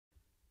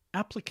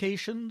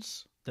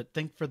Applications that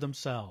think for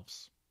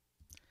themselves.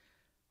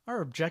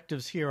 Our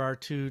objectives here are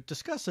to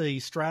discuss a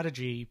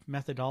strategy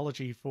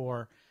methodology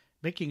for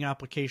making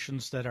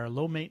applications that are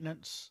low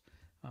maintenance,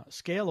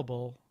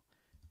 scalable,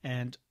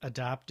 and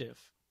adaptive.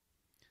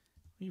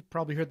 You've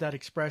probably heard that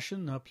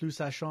expression, plus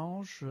ça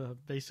change,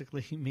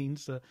 basically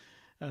means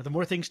the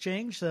more things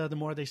change, the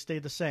more they stay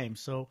the same.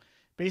 So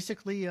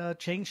basically,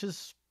 change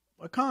is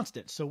a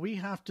constant. So we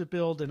have to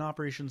build an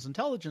operations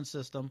intelligence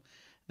system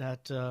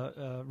that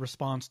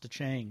responds to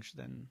change,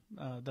 then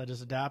that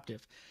is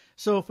adaptive.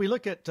 So if we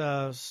look at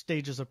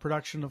stages of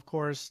production, of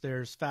course,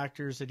 there's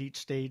factors at each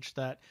stage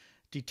that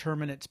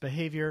determine its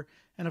behavior,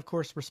 and of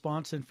course,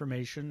 response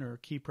information or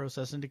key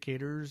process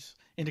indicators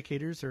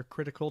are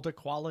critical to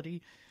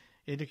quality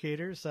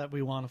indicators that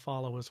we want to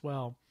follow as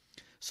well.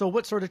 So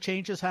what sort of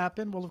changes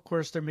happen? Well, of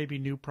course, there may be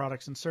new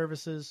products and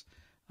services.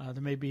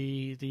 There may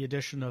be the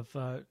addition of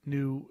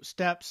new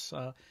steps,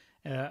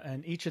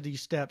 and each of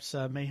these steps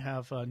may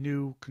have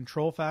new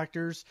control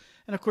factors.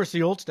 And of course,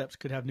 the old steps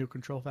could have new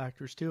control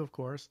factors too, of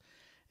course.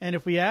 And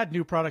if we add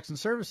new products and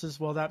services,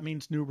 well, that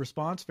means new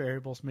response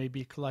variables may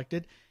be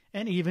collected.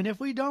 And even if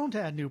we don't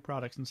add new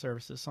products and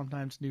services,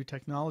 sometimes new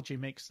technology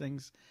makes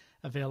things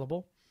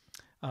available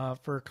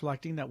for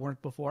collecting that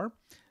weren't before.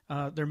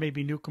 There may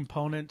be new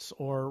components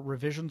or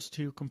revisions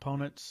to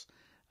components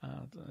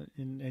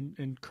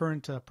in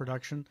current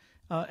production,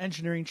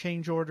 engineering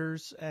change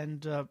orders,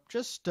 and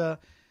just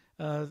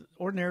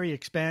ordinary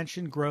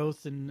expansion,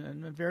 growth,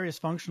 and various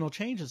functional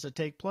changes that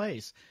take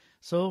place.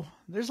 So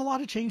there's a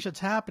lot of change that's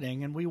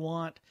happening, and we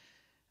want,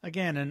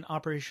 again, an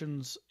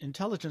operations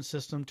intelligence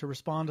system to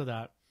respond to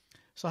that.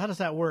 So how does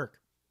that work?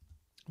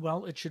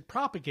 Well, it should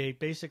propagate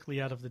basically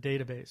out of the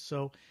database.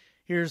 So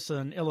here's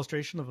an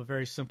illustration of a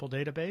very simple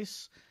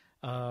database.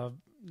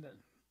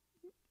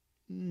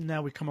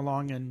 Now we come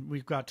along and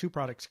we've got two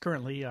products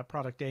currently,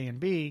 product A and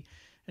B,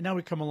 and now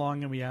we come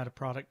along and we add a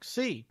product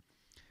C.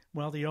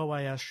 Well, the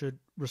OIS should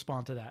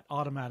respond to that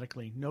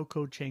automatically. No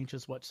code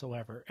changes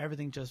whatsoever.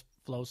 Everything just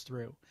flows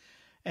through.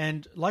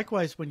 And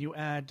likewise, when you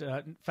add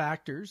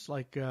factors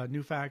like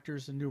new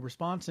factors and new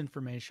response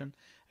information,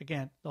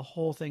 again, the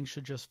whole thing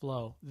should just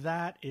flow.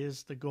 That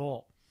is the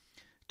goal,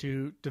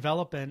 to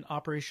develop an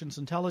operations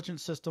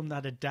intelligence system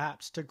that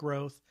adapts to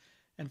growth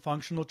and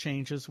functional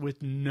changes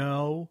with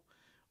no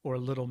or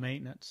little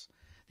maintenance.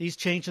 These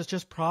changes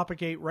just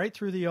propagate right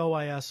through the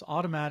OIS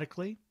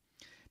automatically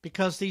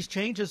because these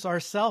changes are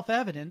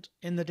self-evident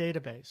in the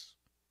database.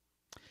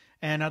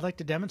 And I'd like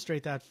to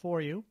demonstrate that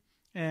for you.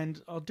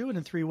 And I'll do it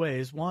in three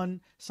ways.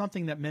 One,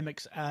 something that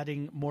mimics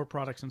adding more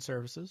products and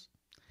services.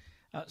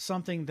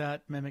 Something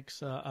that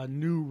mimics a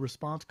new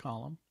response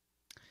column.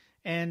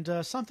 And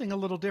something a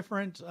little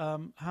different,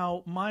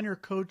 how minor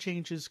code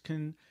changes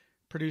can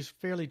produce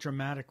fairly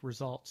dramatic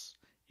results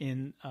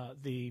in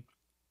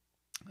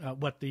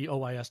what the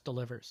OIS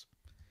delivers.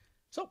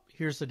 So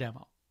here's the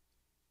demo.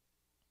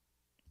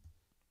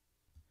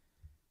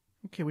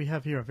 Okay, we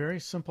have here a very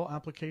simple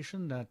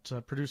application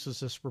that produces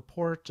this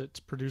report. It's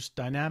produced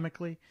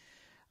dynamically,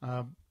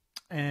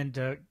 and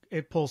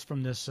it pulls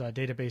from this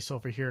database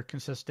over here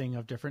consisting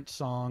of different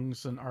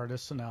songs and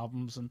artists and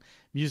albums and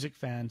music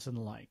fans and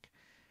the like.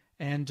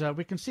 And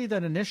we can see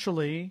that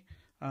initially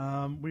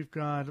we've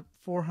got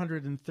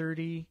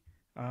 430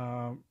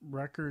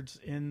 records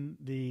in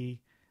the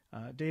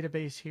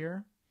database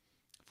here,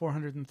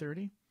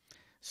 430.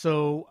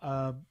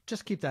 So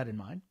just keep that in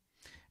mind.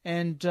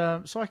 And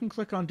so I can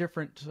click on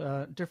different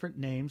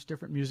names,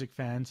 different music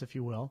fans, if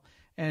you will,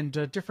 and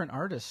different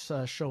artists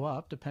show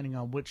up depending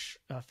on which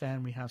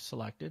fan we have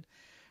selected.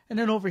 And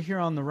then over here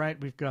on the right,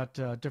 we've got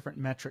different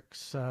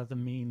metrics, the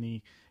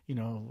mean,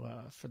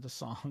 for the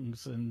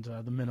songs and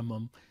the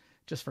minimum,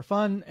 just for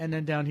fun. And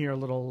then down here, a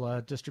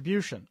little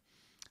distribution.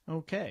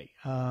 Okay,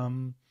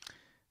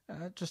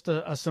 just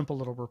a simple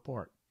little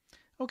report.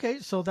 Okay,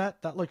 so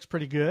that looks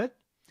pretty good.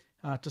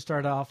 To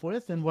start off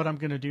with, and what I'm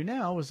going to do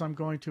now is I'm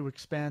going to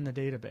expand the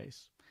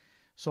database.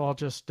 So I'll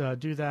just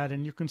do that,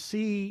 and you can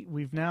see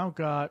we've now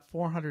got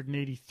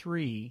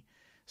 483,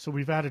 so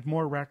we've added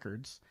more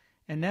records.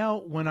 And now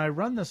when I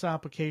run this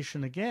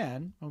application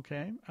again,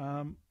 okay,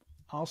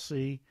 I'll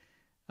see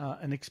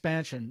an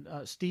expansion.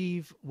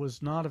 Steve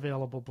was not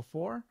available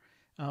before,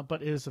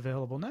 but is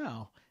available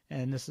now,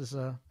 and this is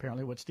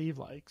apparently what Steve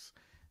likes.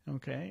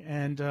 Okay,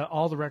 and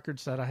all the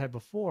records that I had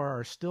before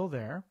are still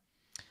there.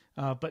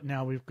 But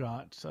now we've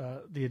got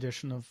the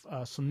addition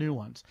of some new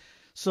ones.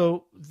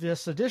 So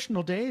this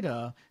additional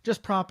data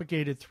just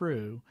propagated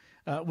through,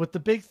 with the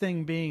big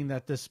thing being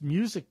that this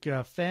music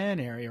fan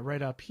area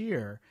right up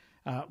here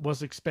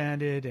was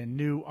expanded, and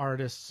new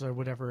artists or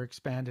whatever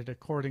expanded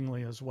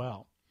accordingly as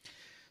well.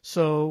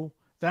 So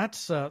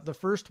that's the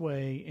first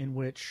way in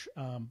which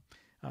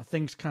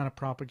things kind of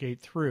propagate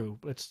through.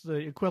 It's the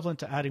equivalent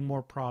to adding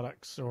more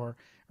products or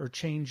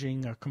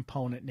changing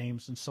component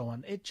names and so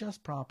on. It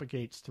just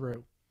propagates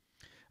through.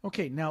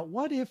 Okay, now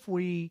what if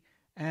we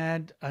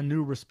add a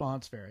new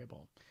response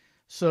variable?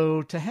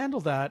 So to handle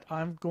that,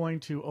 I'm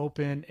going to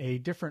open a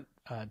different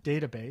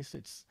database.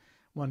 It's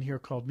one here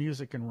called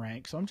music and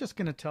rank. So I'm just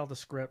going to tell the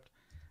script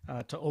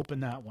to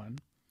open that one.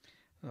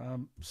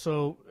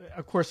 So,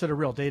 of course, at a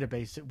real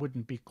database, it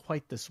wouldn't be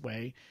quite this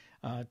way.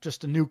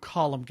 Just a new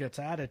column gets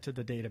added to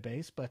the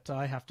database, but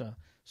I have to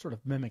sort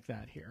of mimic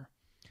that here.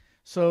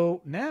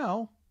 So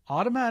now,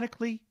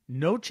 automatically,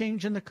 no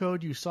change in the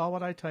code. You saw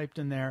what I typed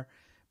in there,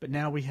 but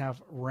now we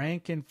have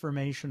rank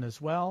information as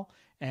well,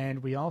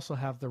 and we also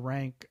have the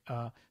rank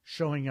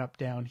showing up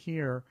down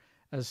here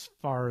as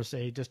far as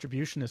a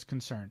distribution is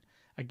concerned.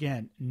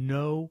 Again,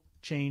 no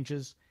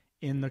changes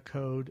in the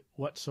code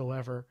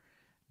whatsoever,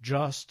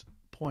 just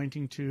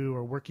pointing to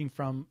or working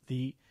from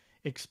the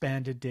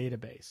expanded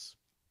database.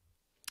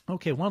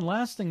 Okay, one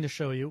last thing to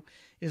show you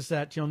is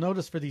that you'll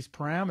notice for these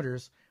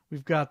parameters,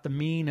 we've got the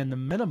mean and the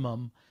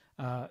minimum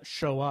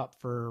show up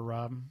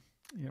for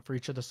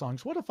each of the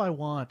songs. What if I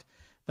want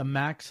the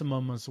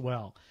maximum as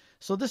well?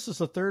 So this is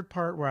the third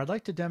part where I'd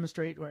like to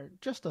demonstrate where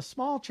just a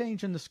small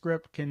change in the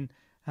script can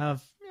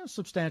have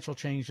substantial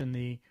change in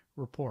the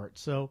report.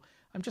 So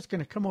I'm just going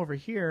to come over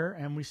here,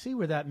 and we see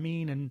where that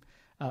mean and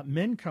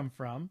min come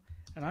from.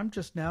 And I'm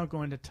just now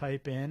going to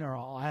type in, or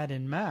I'll add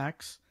in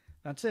max.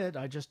 That's it.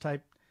 I just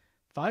typed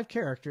 5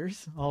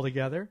 characters all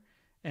together,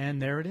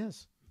 and there it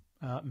is.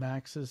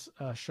 Max is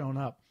shown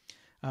up.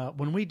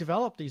 When we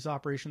develop these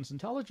operations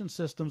intelligence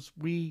systems,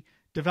 we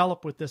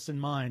develop with this in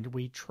mind.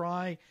 We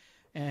try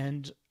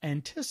and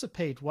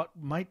anticipate what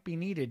might be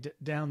needed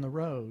down the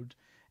road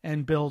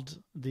and build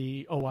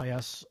the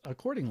OIS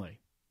accordingly.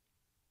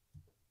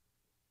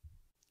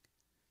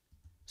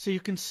 So you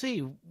can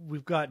see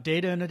we've got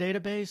data in a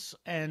database,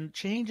 and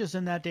changes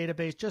in that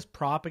database just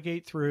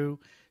propagate through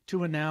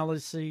to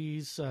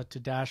analyses, to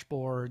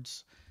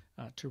dashboards,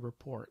 to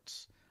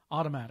reports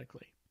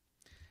automatically.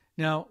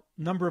 Now,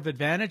 number of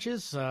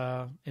advantages,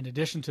 in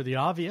addition to the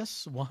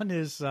obvious. One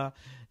is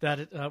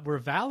that we're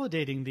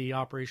validating the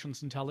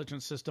operations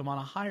intelligence system on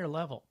a higher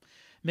level,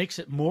 makes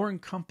it more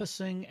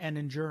encompassing and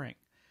enduring.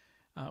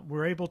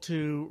 We're able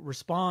to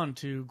respond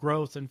to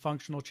growth and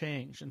functional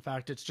change. In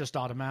fact, it's just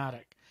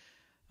automatic.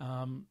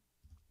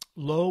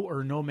 Low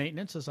or no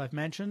maintenance, as I've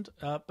mentioned,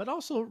 but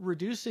also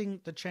reducing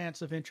the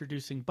chance of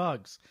introducing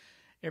bugs.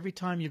 Every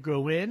time you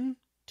go in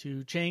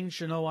to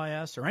change an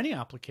OIS or any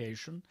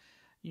application,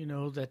 you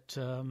know that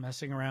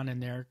messing around in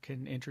there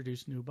can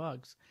introduce new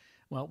bugs.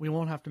 Well, we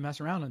won't have to mess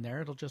around in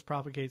there. It'll just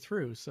propagate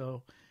through,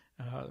 so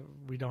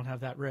we don't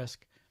have that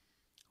risk.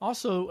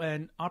 Also,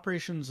 an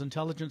operations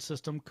intelligence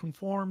system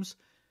conforms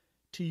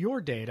to your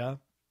data,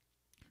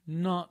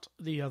 not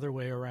the other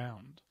way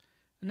around.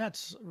 And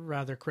that's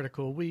rather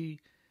critical. We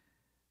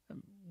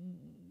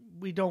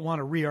don't want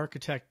to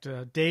re-architect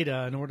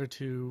data in order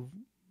to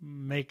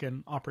make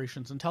an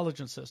operations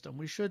intelligence system.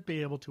 We should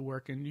be able to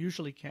work, and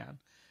usually can,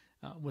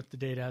 with the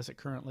data as it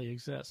currently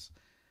exists.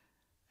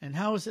 And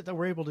how is it that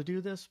we're able to do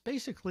this?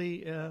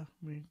 Basically,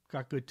 we've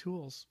got good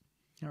tools.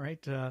 All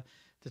right.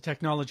 The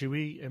technology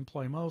we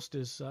employ most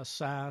is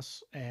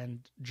SAS and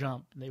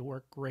JMP. They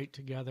work great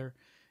together,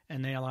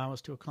 and they allow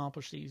us to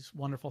accomplish these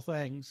wonderful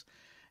things.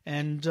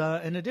 And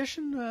in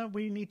addition,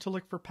 we need to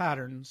look for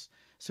patterns.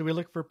 So we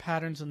look for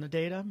patterns in the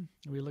data.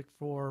 We look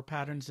for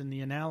patterns in the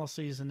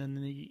analyses and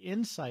in the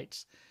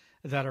insights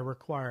that are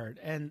required.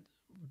 And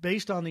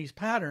based on these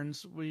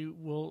patterns, we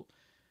will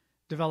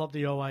develop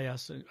the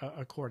OIS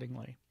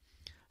accordingly.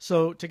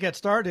 So to get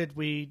started,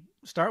 we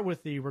start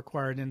with the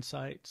required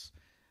insights,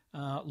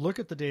 look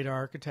at the data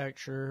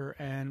architecture,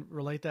 and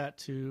relate that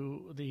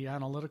to the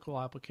analytical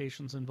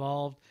applications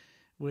involved,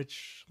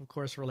 which of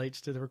course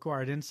relates to the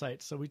required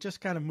insights. So we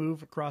just kind of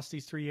move across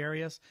these 3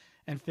 areas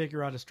and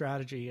figure out a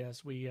strategy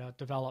as we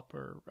develop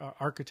or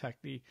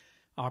architect the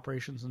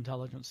operations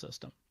intelligence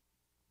system.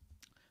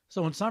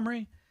 So in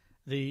summary,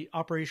 the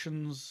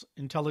operations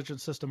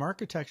intelligence system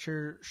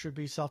architecture should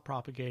be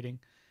self-propagating,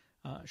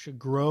 should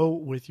grow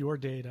with your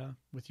data,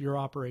 with your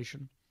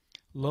operation,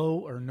 low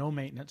or no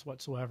maintenance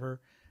whatsoever,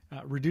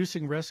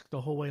 reducing risk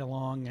the whole way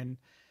along. And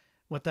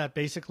what that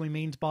basically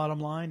means, bottom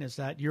line, is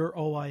that your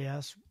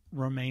OIS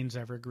remains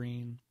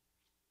evergreen.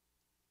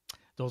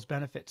 Those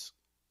benefits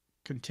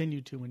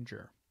continue to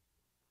endure.